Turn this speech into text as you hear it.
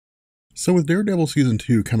So with Daredevil Season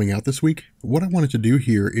 2 coming out this week, what I wanted to do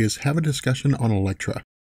here is have a discussion on Elektra.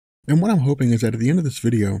 And what I'm hoping is that at the end of this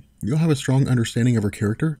video, you'll have a strong understanding of her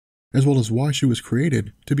character, as well as why she was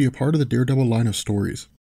created to be a part of the Daredevil line of stories.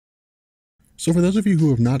 So for those of you who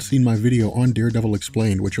have not seen my video on Daredevil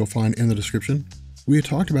Explained, which you'll find in the description, we had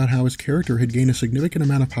talked about how his character had gained a significant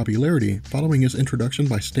amount of popularity following his introduction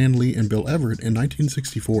by Stan Lee and Bill Everett in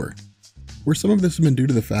 1964. Where some of this has been due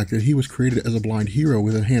to the fact that he was created as a blind hero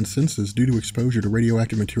with enhanced senses due to exposure to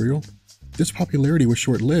radioactive material, this popularity was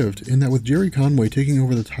short-lived in that with Jerry Conway taking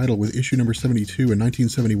over the title with issue number 72 in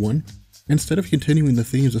 1971, instead of continuing the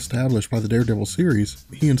themes established by the Daredevil series,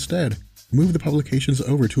 he instead moved the publications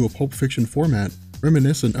over to a pulp fiction format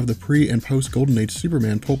reminiscent of the pre- and post-Golden Age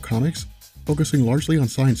Superman pulp comics, focusing largely on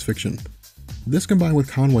science fiction. This combined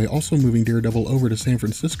with Conway also moving Daredevil over to San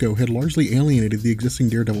Francisco had largely alienated the existing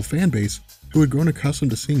Daredevil fanbase, who had grown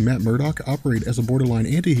accustomed to seeing Matt Murdock operate as a borderline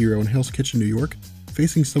anti-hero in Hell's Kitchen, New York,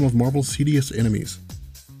 facing some of Marvel's seediest enemies.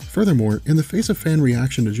 Furthermore, in the face of fan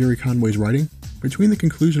reaction to Jerry Conway's writing, between the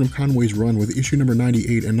conclusion of Conway's run with issue number 98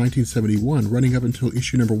 in 1971 running up until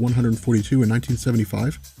issue number 142 in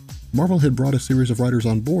 1975, Marvel had brought a series of writers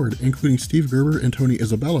on board, including Steve Gerber and Tony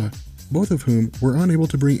Isabella, both of whom were unable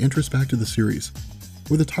to bring interest back to the series.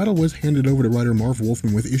 Where the title was handed over to writer Marv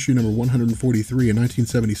Wolfman with issue number 143 in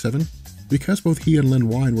 1977, because both he and Len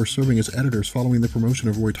Wein were serving as editors following the promotion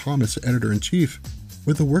of Roy Thomas to editor-in-chief,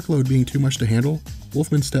 with the workload being too much to handle,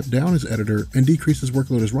 Wolfman stepped down as editor and decreased his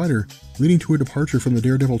workload as writer, leading to a departure from the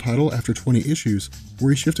Daredevil title after 20 issues, where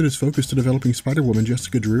he shifted his focus to developing Spider-Woman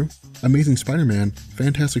Jessica Drew, Amazing Spider-Man,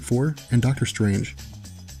 Fantastic Four, and Doctor Strange.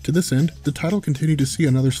 To this end, the title continued to see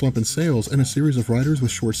another slump in sales and a series of writers with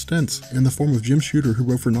short stints in the form of Jim Shooter, who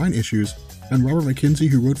wrote for 9 issues, and Robert McKenzie,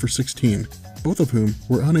 who wrote for 16, both of whom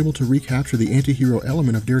were unable to recapture the anti-hero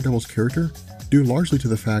element of Daredevil's character, due largely to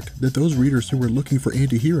the fact that those readers who were looking for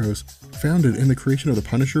anti-heroes found it in the creation of The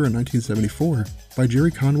Punisher in 1974 by Jerry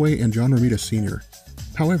Conway and John Romita Sr.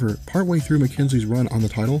 However, partway through McKenzie's run on the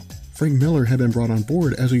title, Frank Miller had been brought on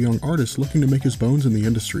board as a young artist looking to make his bones in the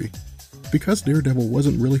industry. Because Daredevil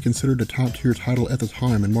wasn't really considered a top-tier title at the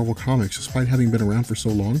time in Marvel Comics despite having been around for so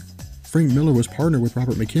long, Frank Miller was partnered with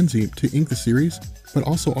Robert McKenzie to ink the series, but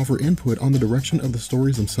also offer input on the direction of the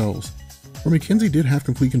stories themselves. Where McKenzie did have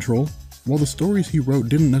complete control, while the stories he wrote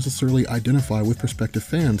didn't necessarily identify with prospective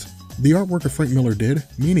fans, the artwork of Frank Miller did,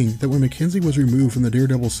 meaning that when McKenzie was removed from the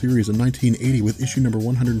Daredevil series in 1980 with issue number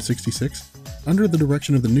 166, under the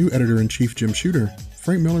direction of the new editor-in-chief Jim Shooter,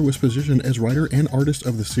 Frank Miller was positioned as writer and artist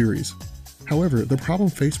of the series. However, the problem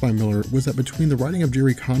faced by Miller was that between the writing of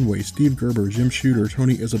Jerry Conway, Steve Gerber, Jim Shooter,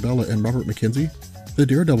 Tony Isabella, and Robert McKenzie, the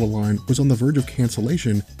Daredevil line was on the verge of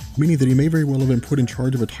cancellation, meaning that he may very well have been put in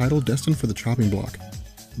charge of a title destined for the chopping block.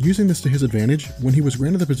 Using this to his advantage, when he was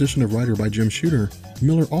granted the position of writer by Jim Shooter,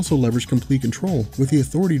 Miller also leveraged complete control, with the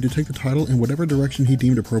authority to take the title in whatever direction he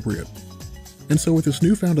deemed appropriate. And so with this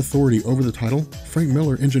newfound authority over the title, Frank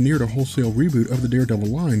Miller engineered a wholesale reboot of the Daredevil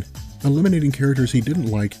line, eliminating characters he didn't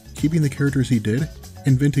like, keeping the characters he did,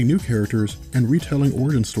 inventing new characters, and retelling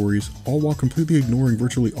origin stories, all while completely ignoring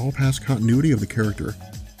virtually all past continuity of the character.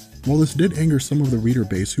 While this did anger some of the reader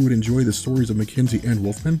base who would enjoy the stories of McKenzie and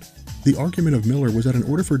Wolfman, the argument of Miller was that in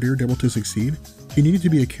order for Daredevil to succeed, he needed to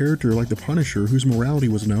be a character like the Punisher whose morality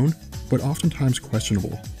was known, but oftentimes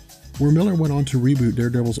questionable. Where Miller went on to reboot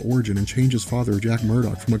Daredevil's origin and change his father, Jack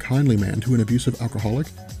Murdock, from a kindly man to an abusive alcoholic,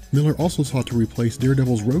 Miller also sought to replace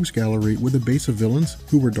Daredevil's rogues gallery with a base of villains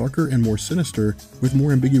who were darker and more sinister, with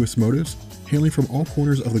more ambiguous motives, hailing from all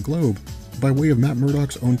corners of the globe, by way of Matt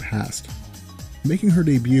Murdock's own past. Making her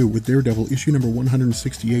debut with Daredevil issue number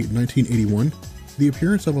 168 in 1981, the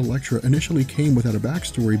appearance of Elektra initially came without a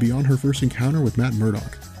backstory beyond her first encounter with Matt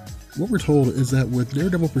Murdock. What we're told is that with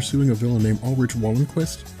Daredevil pursuing a villain named Ulrich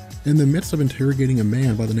Wallenquist, in the midst of interrogating a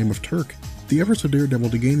man by the name of Turk, the efforts of Daredevil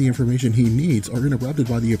to gain the information he needs are interrupted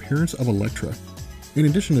by the appearance of Elektra. In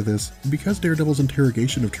addition to this, because Daredevil's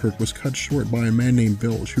interrogation of Turk was cut short by a man named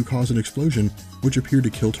Bilge who caused an explosion which appeared to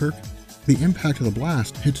kill Turk, the impact of the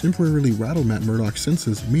blast had temporarily rattled Matt Murdock's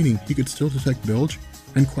senses, meaning he could still detect Bilge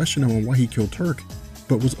and question him on why he killed Turk,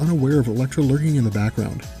 but was unaware of Elektra lurking in the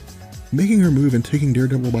background. Making her move and taking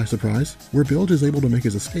Daredevil by surprise, where Bilge is able to make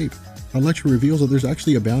his escape, Elektra reveals that there's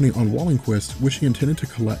actually a bounty on Wallenquist which she intended to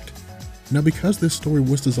collect. Now because this story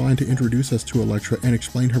was designed to introduce us to Elektra and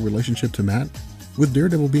explain her relationship to Matt, with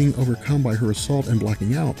Daredevil being overcome by her assault and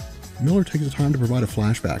blacking out, Miller takes the time to provide a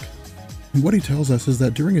flashback. What he tells us is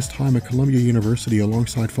that during his time at Columbia University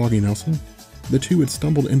alongside Foggy Nelson, the two had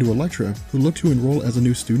stumbled into Elektra, who looked to enroll as a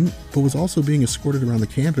new student, but was also being escorted around the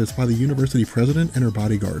campus by the university president and her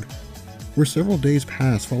bodyguard. where several days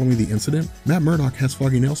pass following the incident, Matt Murdock has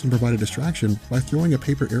Foggy Nelson provide a distraction by throwing a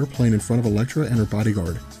paper airplane in front of Elektra and her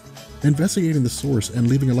bodyguard. Investigating the source and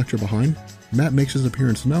leaving Elektra behind, Matt makes his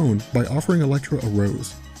appearance known by offering Elektra a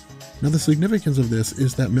rose. Now the significance of this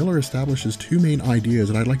is that Miller establishes two main ideas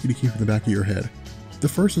that I'd like you to keep in the back of your head. The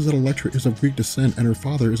first is that Elektra is of Greek descent and her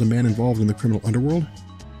father is a man involved in the criminal underworld,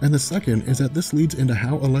 and the second is that this leads into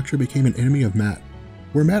how Elektra became an enemy of Matt.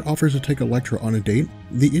 Where Matt offers to take Elektra on a date,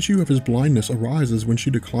 the issue of his blindness arises when she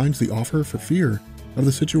declines the offer for fear of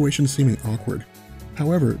the situation seeming awkward.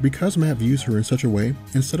 However, because Matt views her in such a way,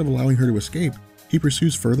 instead of allowing her to escape, he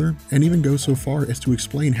pursues further and even goes so far as to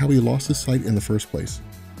explain how he lost his sight in the first place.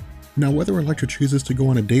 Now, whether Elektra chooses to go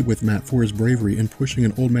on a date with Matt for his bravery in pushing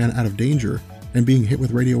an old man out of danger and being hit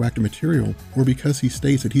with radioactive material, or because he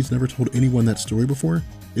states that he's never told anyone that story before,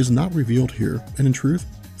 is not revealed here, and in truth,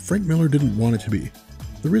 Frank Miller didn't want it to be.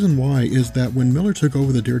 The reason why is that when Miller took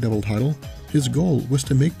over the Daredevil title, his goal was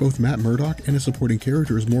to make both Matt Murdock and his supporting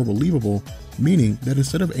characters more believable, meaning that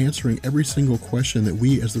instead of answering every single question that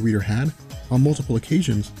we as the reader had on multiple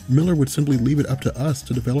occasions, Miller would simply leave it up to us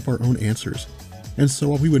to develop our own answers. And so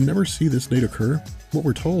while we would never see this date occur, what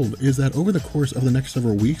we're told is that over the course of the next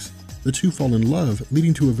several weeks, the two fall in love,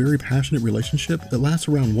 leading to a very passionate relationship that lasts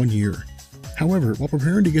around 1 year. However, while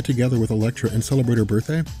preparing to get together with Elektra and celebrate her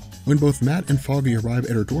birthday, when both Matt and Foggy arrive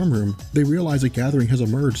at her dorm room, they realize a gathering has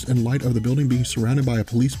emerged in light of the building being surrounded by a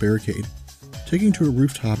police barricade. Taking to a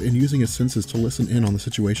rooftop and using his senses to listen in on the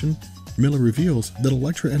situation, Miller reveals that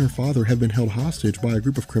Elektra and her father have been held hostage by a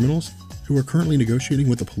group of criminals who are currently negotiating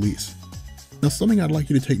with the police. Now, something I'd like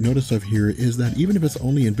you to take notice of here is that even if it's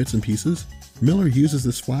only in bits and pieces, Miller uses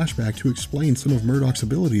this flashback to explain some of Murdock's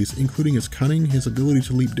abilities, including his cunning, his ability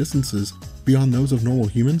to leap distances beyond those of normal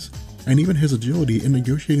humans, and even his agility in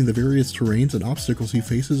negotiating the various terrains and obstacles he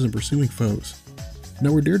faces in pursuing foes.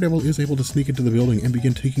 Now, where Daredevil is able to sneak into the building and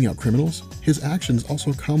begin taking out criminals, his actions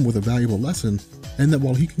also come with a valuable lesson, and that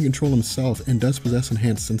while he can control himself and does possess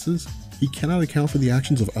enhanced senses, he cannot account for the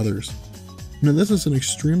actions of others. Now, this is an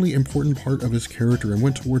extremely important part of his character and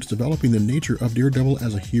went towards developing the nature of Daredevil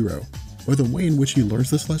as a hero, but the way in which he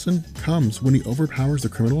learns this lesson comes when he overpowers the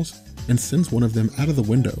criminals and sends one of them out of the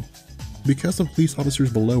window. Because the police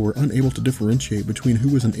officers below were unable to differentiate between who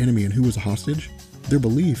was an enemy and who was a hostage, their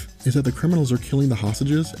belief is that the criminals are killing the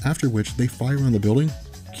hostages, after which they fire on the building,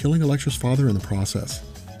 killing Elektra's father in the process.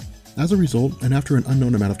 As a result, and after an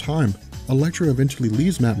unknown amount of time, Elektra eventually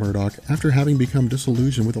leaves Matt Murdock after having become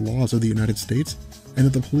disillusioned with the laws of the United States and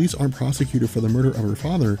that the police aren't prosecuted for the murder of her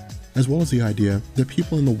father, as well as the idea that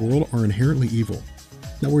people in the world are inherently evil.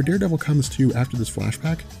 Now, where Daredevil comes to after this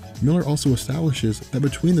flashback, Miller also establishes that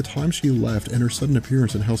between the time she left and her sudden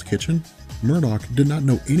appearance in Hell's Kitchen, Murdock did not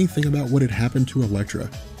know anything about what had happened to Elektra,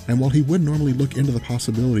 and while he would normally look into the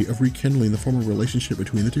possibility of rekindling the former relationship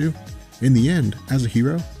between the two, in the end, as a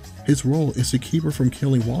hero, his role is to keep her from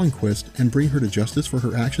killing Wallenquist and bring her to justice for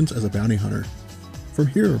her actions as a bounty hunter. From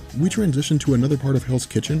here, we transition to another part of Hell's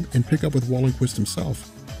Kitchen and pick up with Wallenquist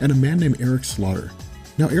himself and a man named Eric Slaughter.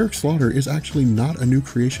 Now, Eric Slaughter is actually not a new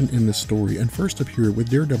creation in this story and first appeared with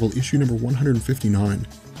Daredevil issue number 159.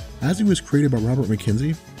 As he was created by Robert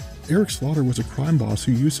McKenzie, Eric Slaughter was a crime boss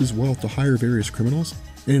who used his wealth to hire various criminals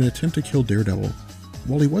in an attempt to kill Daredevil.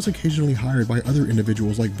 While he was occasionally hired by other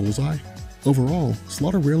individuals like Bullseye, overall,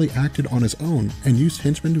 Slaughter rarely acted on his own and used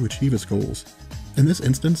henchmen to achieve his goals. In this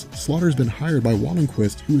instance, Slaughter has been hired by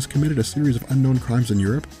Wallenquist, who has committed a series of unknown crimes in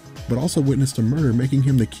Europe, but also witnessed a murder, making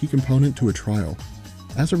him the key component to a trial.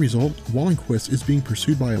 As a result, Wallenquist is being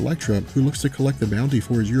pursued by Elektra, who looks to collect the bounty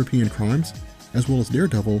for his European crimes, as well as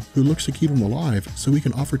Daredevil, who looks to keep him alive so he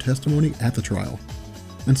can offer testimony at the trial.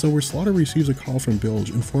 And so where Slaughter receives a call from Bilge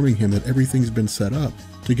informing him that everything's been set up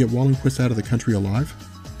to get Wallenquist out of the country alive,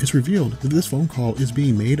 it's revealed that this phone call is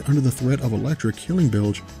being made under the threat of Elektra killing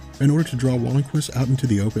Bilge in order to draw Wallenquist out into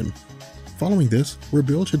the open. Following this, where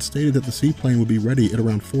Bilge had stated that the seaplane would be ready at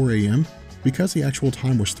around 4 a.m., because the actual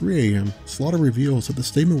time was 3 a.m., Slaughter reveals that the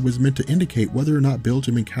statement was meant to indicate whether or not Bilge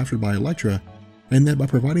had been captured by Elektra, and that by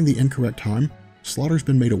providing the incorrect time, Slaughter's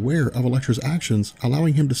been made aware of Elektra's actions,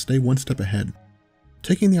 allowing him to stay one step ahead.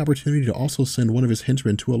 Taking the opportunity to also send one of his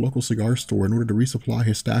henchmen to a local cigar store in order to resupply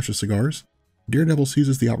his stash of cigars, Daredevil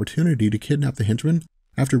seizes the opportunity to kidnap the henchman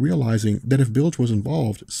after realizing that if Bilge was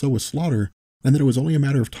involved, so was Slaughter, and that it was only a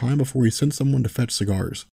matter of time before he sent someone to fetch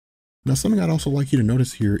cigars. Now, something I'd also like you to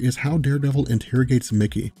notice here is how Daredevil interrogates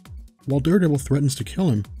Mickey. While Daredevil threatens to kill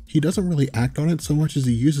him, he doesn't really act on it so much as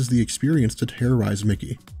he uses the experience to terrorize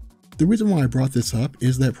Mickey. The reason why I brought this up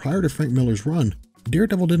is that prior to Frank Miller's run,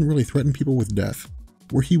 Daredevil didn't really threaten people with death.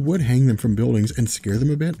 where he would hang them from buildings and scare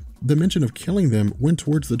them a bit, the mention of killing them went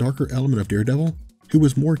towards the darker element of Daredevil, who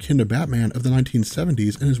was more akin to Batman of the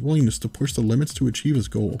 1970s in his willingness to push the limits to achieve his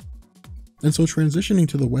goal. And so transitioning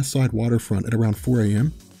to the West Side waterfront at around 4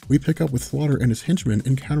 AM, we pick up with Slaughter and his henchmen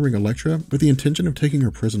encountering Elektra with the intention of taking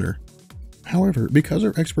her prisoner. However, because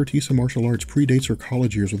her expertise in martial arts predates her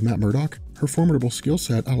college years with Matt Murdock, her formidable skill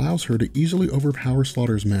set allows her to easily overpower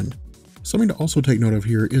Slaughter's men. Something to also take note of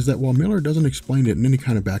here is that while Miller doesn't explain it in any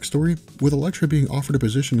kind of backstory, with Elektra being offered a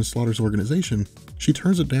position in Slaughter's organization, she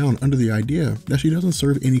turns it down under the idea that she doesn't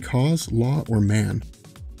serve any cause, law, or man.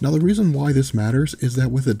 Now the reason why this matters is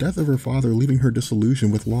that with the death of her father leaving her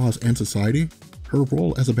disillusioned with laws and society, her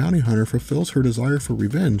role as a bounty hunter fulfills her desire for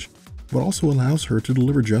revenge, but also allows her to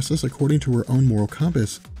deliver justice according to her own moral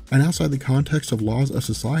compass and outside the context of laws of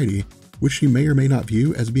society, which she may or may not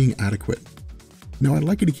view as being adequate. Now I'd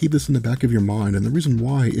like you to keep this in the back of your mind, and the reason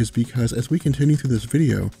why is because as we continue through this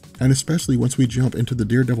video, and especially once we jump into the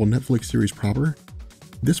Daredevil Netflix series proper,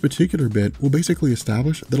 this particular bit will basically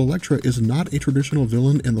establish that Elektra is not a traditional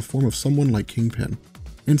villain in the form of someone like Kingpin.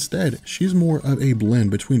 Instead, she's more of a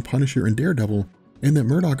blend between Punisher and Daredevil, in that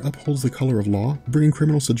Murdock upholds the color of law, bringing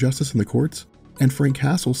criminals to justice in the courts, and Frank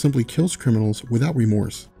Castle simply kills criminals without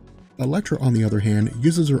remorse. Elektra, on the other hand,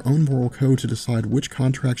 uses her own moral code to decide which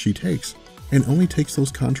contracts she takes, and only takes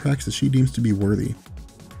those contracts that she deems to be worthy.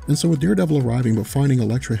 And so with Daredevil arriving but finding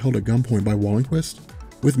Elektra held at gunpoint by Wallenquist,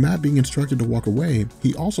 with Matt being instructed to walk away,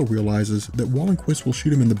 he also realizes that Wallenquist will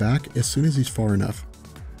shoot him in the back as soon as he's far enough.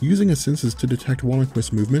 Using his senses to detect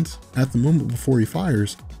Wallenquist's movements, at the moment before he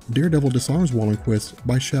fires, Daredevil disarms Wallenquist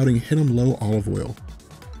by shouting "Hit him low, olive oil."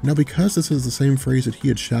 Now because this is the same phrase that he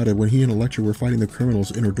had shouted when he and Elektra were fighting the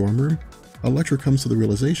criminals in her dorm room, Elektra comes to the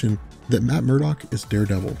realization that Matt Murdock is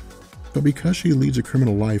Daredevil. But because she leads a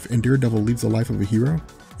criminal life and Daredevil leads the life of a hero,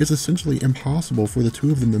 it's essentially impossible for the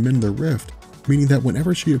two of them to mend their rift, meaning that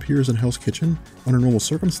whenever she appears in Hell's Kitchen, under normal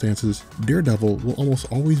circumstances, Daredevil will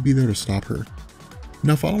almost always be there to stop her.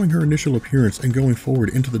 Now following her initial appearance and going forward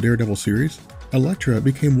into the Daredevil series, Elektra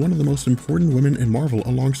became one of the most important women in Marvel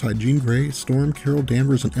alongside Jean Grey, Storm, Carol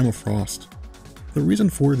Danvers, and Emma Frost. The reason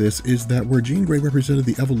for this is that where Jean Grey represented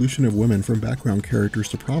the evolution of women from background characters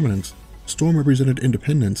to prominence, Storm represented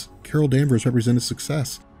independence, Carol Danvers represented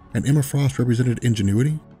success, and Emma Frost represented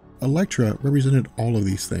ingenuity, Elektra represented all of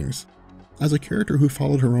these things. As a character who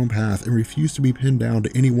followed her own path and refused to be pinned down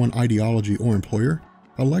to any one ideology or employer,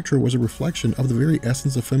 Elektra was a reflection of the very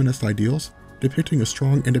essence of feminist ideals, depicting a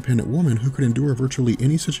strong, independent woman who could endure virtually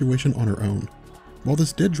any situation on her own. While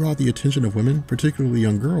this did draw the attention of women, particularly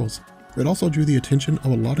young girls, it also drew the attention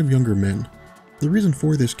of a lot of younger men. The reason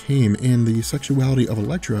for this came in the sexuality of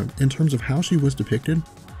Elektra in terms of how she was depicted,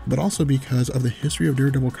 but also because of the history of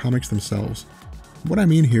Daredevil comics themselves. What I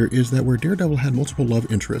mean here is that where Daredevil had multiple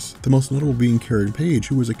love interests, the most notable being Karen Page,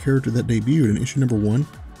 who was a character that debuted in issue number 1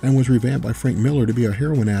 and was revamped by Frank Miller to be a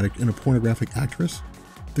heroin addict and a pornographic actress,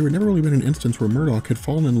 there had never really been an instance where Murdock had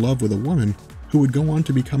fallen in love with a woman who would go on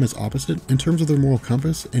to become his opposite in terms of their moral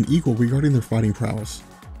compass and equal regarding their fighting prowess.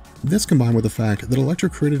 This, combined with the fact that Elektra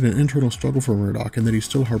created an internal struggle for Murdock and that he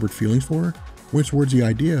still harbored feelings for her, went towards the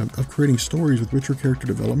idea of creating stories with richer character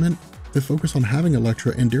development that focus on having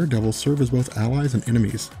Elektra and Daredevil serve as both allies and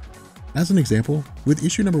enemies. As an example, with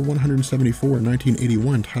issue number 174 in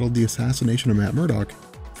 1981 titled The Assassination of Matt Murdock,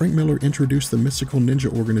 Frank Miller introduced the mystical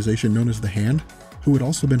ninja organization known as the Hand, who had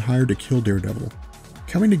also been hired to kill Daredevil.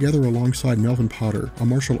 Coming together alongside Melvin Potter, a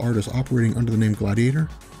martial artist operating under the name Gladiator,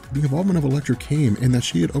 the involvement of Elektra came in that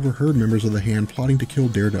she had overheard members of the Hand plotting to kill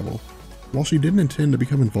Daredevil. While she didn't intend to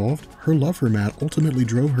become involved, her love for Matt ultimately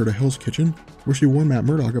drove her to Hell's Kitchen, where she warned Matt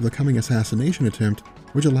Murdock of the coming assassination attempt,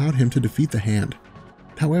 which allowed him to defeat the Hand.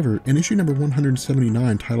 However, in issue number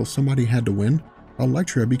 179 titled Somebody Had to Win,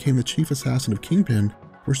 Elektra became the chief assassin of Kingpin,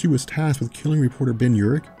 where she was tasked with killing reporter Ben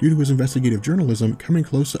Urich due to his investigative journalism coming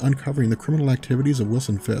close to uncovering the criminal activities of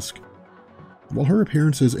Wilson Fisk. While her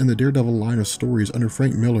appearances in the Daredevil line of stories under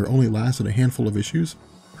Frank Miller only lasted a handful of issues,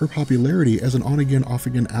 her popularity as an on-again,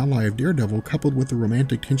 off-again ally of Daredevil, coupled with the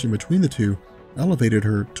romantic tension between the two, elevated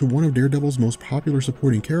her to one of Daredevil's most popular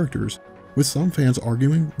supporting characters, with some fans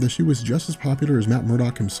arguing that she was just as popular as Matt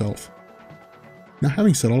Murdock himself. Now,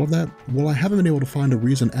 having said all of that, while I haven't been able to find a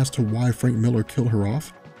reason as to why Frank Miller killed her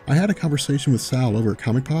off, I had a conversation with Sal over at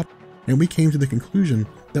Comic Pop, and we came to the conclusion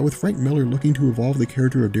that with Frank Miller looking to evolve the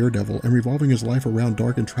character of Daredevil and revolving his life around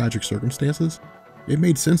dark and tragic circumstances, it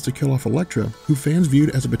made sense to kill off Elektra, who fans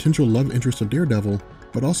viewed as a potential love interest of Daredevil,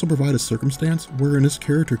 but also provide a circumstance wherein this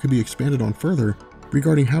character could be expanded on further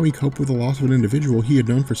regarding how he coped with the loss of an individual he had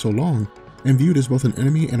known for so long and viewed as both an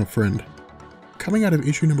enemy and a friend. Coming out of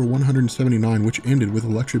issue number 179, which ended with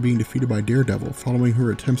Elektra being defeated by Daredevil following her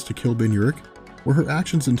attempts to kill Ben Urich, where her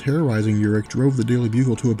actions in terrorizing Urich drove the Daily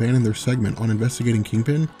Bugle to abandon their segment on investigating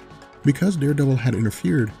Kingpin, because Daredevil had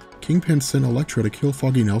interfered, Kingpin sent Elektra to kill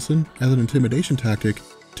Foggy Nelson as an intimidation tactic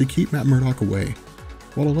to keep Matt Murdock away.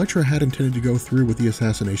 While Elektra had intended to go through with the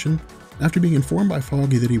assassination, after being informed by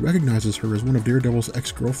Foggy that he recognizes her as one of Daredevil's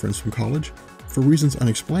ex-girlfriends from college, for reasons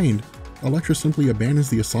unexplained, Elektra simply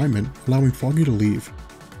abandons the assignment, allowing Foggy to leave.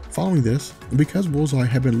 Following this, because Bullseye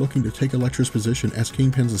had been looking to take Elektra's position as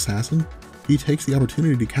Kingpin's assassin, he takes the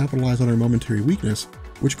opportunity to capitalize on her momentary weakness,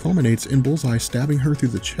 which culminates in Bullseye stabbing her through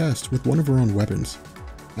the chest with one of her own weapons.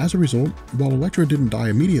 As a result, while Elektra didn't die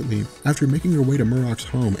immediately, after making her way to Murdock's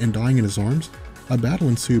home and dying in his arms, a battle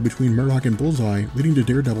ensued between Murdock and Bullseye, leading to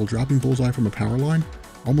Daredevil dropping Bullseye from a power line,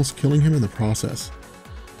 almost killing him in the process.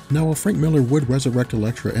 Now, while Frank Miller would resurrect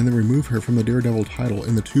Elektra and then remove her from the Daredevil title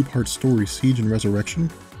in the two-part story Siege and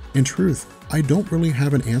Resurrection, in truth, I don't really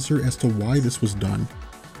have an answer as to why this was done.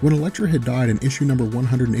 When Elektra had died in issue number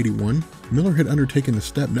 181, Miller had undertaken the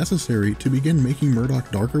step necessary to begin making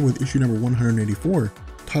Murdock darker with issue number 184,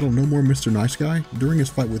 titled No More Mr. Nice Guy, during his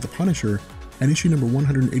fight with the Punisher, and issue number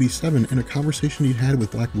 187 in a conversation he'd had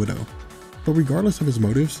with Black Widow. But regardless of his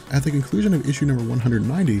motives, at the conclusion of issue number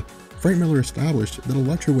 190, Frank Miller established that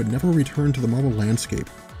Elektra would never return to the Marvel landscape.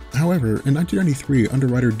 However, in 1993, under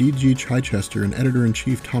writer D.G. Chichester and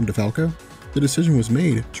editor-in-chief Tom DeFalco, the decision was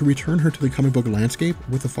made to return her to the comic book landscape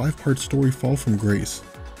with the 5-part story Fall from Grace,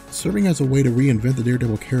 serving as a way to reinvent the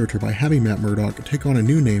Daredevil character by having Matt Murdock take on a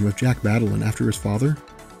new name of Jack Battlein after his father,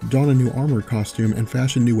 don a new armored costume, and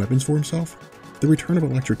fashion new weapons for himself. The return of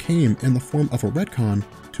Elektra came in the form of a retcon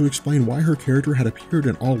to explain why her character had appeared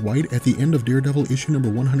in all white at the end of Daredevil issue number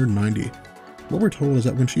 190. What we're told is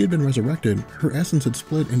that when she had been resurrected, her essence had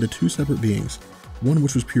split into two separate beings, one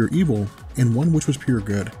which was pure evil and one which was pure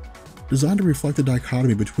good. Designed to reflect the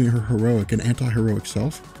dichotomy between her heroic and anti-heroic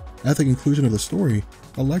self, at the conclusion of the story,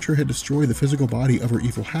 Elektra had destroyed the physical body of her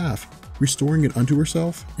evil half, restoring it unto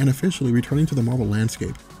herself and officially returning to the Marvel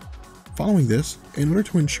landscape. Following this, in order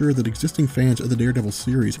to ensure that existing fans of the Daredevil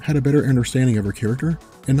series had a better understanding of her character,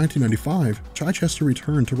 in 1995, Chichester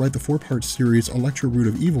returned to write the 4-part series Elektra Root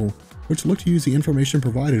of Evil, which looked to use the information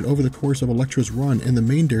provided over the course of Elektra's run in the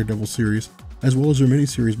main Daredevil series, as well as her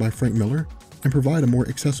miniseries by Frank Miller, and provide a more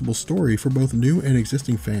accessible story for both new and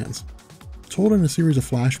existing fans. Told in a series of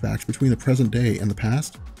flashbacks between the present day and the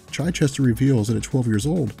past, Chichester reveals that at 12 years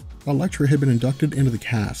old, Elektra had been inducted into the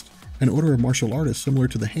cast, an order of martial artists similar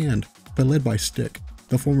to the Hand, but led by Stick,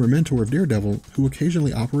 the former mentor of Daredevil, who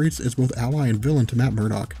occasionally operates as both ally and villain to Matt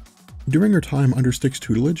Murdock. During her time under Stick's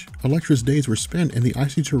tutelage, Elektra's days were spent in the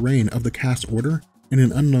icy terrain of the cast order in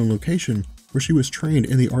an unknown location, where she was trained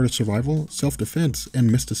in the art of survival, self-defense,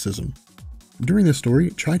 and mysticism. During this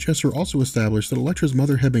story, Chichester also established that Elektra's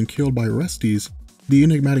mother had been killed by Orestes, the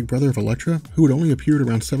enigmatic brother of Elektra, who had only appeared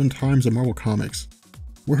around 7 times in Marvel Comics.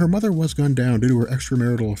 Where her mother was gunned down due to her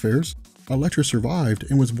extramarital affairs, Elektra survived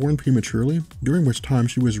and was born prematurely, during which time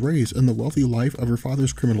she was raised in the wealthy life of her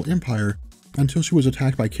father's criminal empire until she was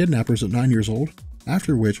attacked by kidnappers at 9 years old,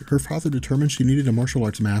 after which her father determined she needed a martial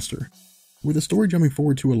arts master. With the story jumping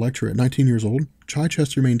forward to Elektra at 19 years old,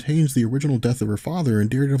 Chichester maintains the original death of her father in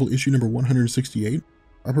Daredevil issue number 168,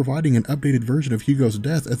 are providing an updated version of Hugo's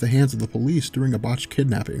death at the hands of the police during a botched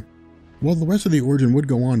kidnapping. While the rest of the origin would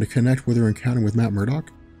go on to connect with her encounter with Matt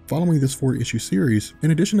Murdock, following this 4-issue series,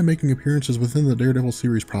 in addition to making appearances within the Daredevil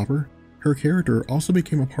series proper, her character also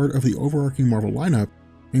became a part of the overarching Marvel lineup,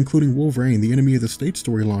 including Wolverine, the Enemy of the State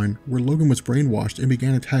storyline, where Logan was brainwashed and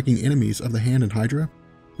began attacking enemies of the Hand and Hydra,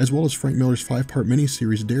 as well as Frank Miller's 5-part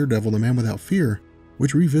miniseries Daredevil, the Man Without Fear,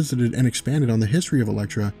 which revisited and expanded on the history of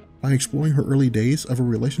Elektra by exploring her early days of her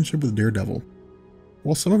relationship with Daredevil.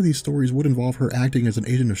 While some of these stories would involve her acting as an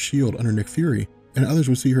agent of S.H.I.E.L.D. under Nick Fury, and others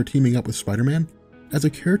would see her teaming up with Spider-Man, as a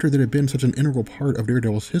character that had been such an integral part of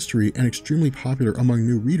Daredevil's history and extremely popular among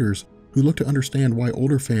new readers who looked to understand why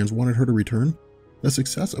older fans wanted her to return, the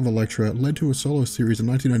success of Elektra led to a solo series in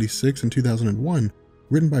 1996 and 2001,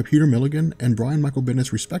 written by Peter Milligan and Brian Michael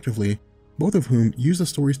Bendis respectively, both of whom used the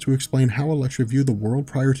stories to explain how Elektra viewed the world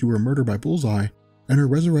prior to her murder by Bullseye and her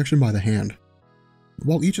resurrection by the Hand.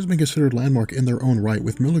 While each has been considered landmark in their own right,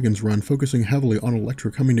 with Milligan's run focusing heavily on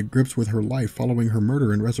Elektra coming to grips with her life following her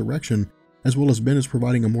murder and resurrection, as well as Bendis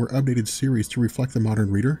providing a more updated series to reflect the modern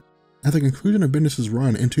reader, at the conclusion of Bendis'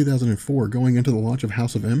 run in 2004 going into the launch of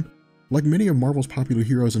House of M, like many of Marvel's popular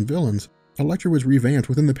heroes and villains, Elektra was revamped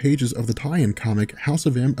within the pages of the tie-in comic House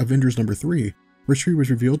of M Avengers number 3, where she was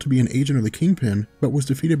revealed to be an agent of the Kingpin, but was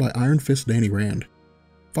defeated by Iron Fist Danny Rand.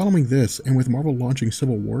 Following this, and with Marvel launching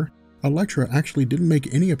Civil War, Elektra actually didn't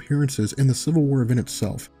make any appearances in the Civil War event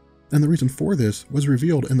itself, and the reason for this was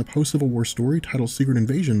revealed in the post-Civil War story titled Secret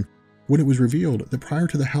Invasion, when it was revealed that prior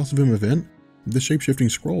to the House of M event, the shape-shifting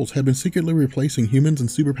Skrulls had been secretly replacing humans and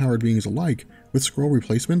superpowered beings alike with Skrull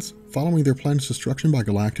replacements following their planet's destruction by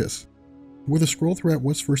Galactus. Where the Skrull threat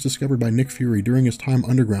was first discovered by Nick Fury during his time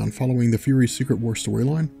underground following the Fury's Secret War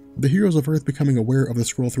storyline, the heroes of Earth becoming aware of the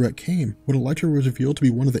Skrull threat came when Elektra was revealed to be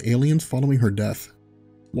one of the aliens following her death.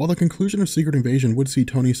 While the conclusion of Secret Invasion would see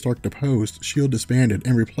Tony Stark deposed, S.H.I.E.L.D. disbanded,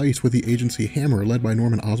 and replaced with the agency Hammer led by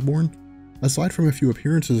Norman Osborn, aside from a few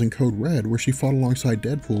appearances in Code Red where she fought alongside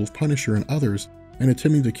Deadpool, Punisher, and others, and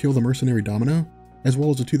attempting to kill the mercenary Domino, as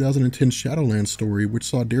well as the 2010 Shadowland story which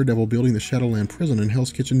saw Daredevil building the Shadowland prison in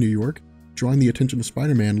Hell's Kitchen, New York, drawing the attention of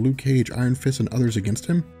Spider-Man, Luke Cage, Iron Fist, and others against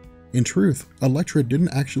him, in truth, Elektra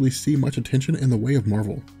didn't actually see much attention in the way of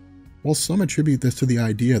Marvel. While some attribute this to the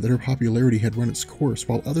idea that her popularity had run its course,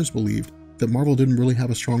 while others believed that Marvel didn't really have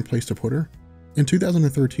a strong place to put her, in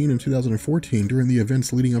 2013 and 2014, during the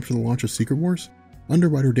events leading up to the launch of Secret Wars, under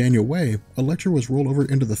writer Daniel Way, Elektra was rolled over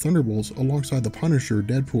into the Thunderbolts alongside the Punisher,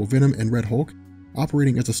 Deadpool, Venom, and Red Hulk,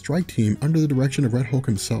 operating as a strike team under the direction of Red Hulk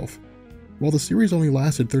himself. While the series only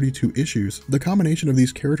lasted 32 issues, the combination of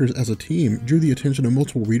these characters as a team drew the attention of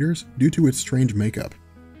multiple readers due to its strange makeup.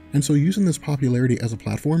 And so, using this popularity as a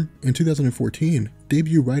platform, in 2014,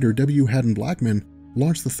 debut writer W. Haddon Blackman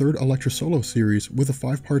launched the third Elektra solo series with a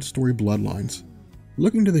 5-part story Bloodlines.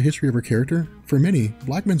 Looking to the history of her character, for many,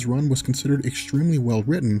 Blackman's run was considered extremely well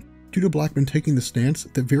written due to Blackman taking the stance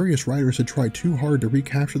that various writers had tried too hard to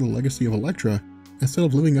recapture the legacy of Elektra instead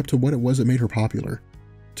of living up to what it was that made her popular.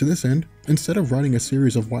 To this end, instead of writing a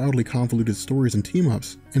series of wildly convoluted stories and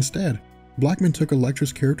team-ups, instead, Blackman took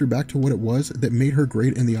Elektra's character back to what it was that made her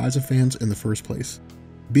great in the eyes of fans in the first place,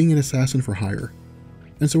 being an assassin for hire.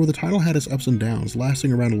 And so where the title had its ups and downs,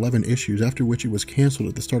 lasting around 11 issues after which it was cancelled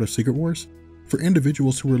at the start of Secret Wars, for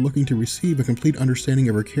individuals who were looking to receive a complete understanding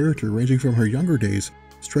of her character ranging from her younger days,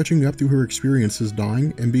 stretching up through her experiences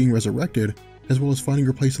dying and being resurrected, as well as finding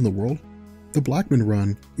her place in the world, the Blackman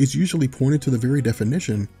run is usually pointed to the very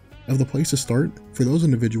definition of the place to start for those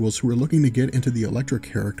individuals who are looking to get into the Elektra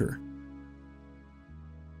character.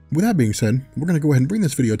 With that being said, we're going to go ahead and bring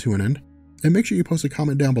this video to an end, and make sure you post a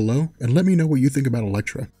comment down below and let me know what you think about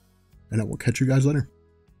Elektra, and I will catch you guys later.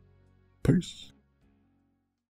 Peace.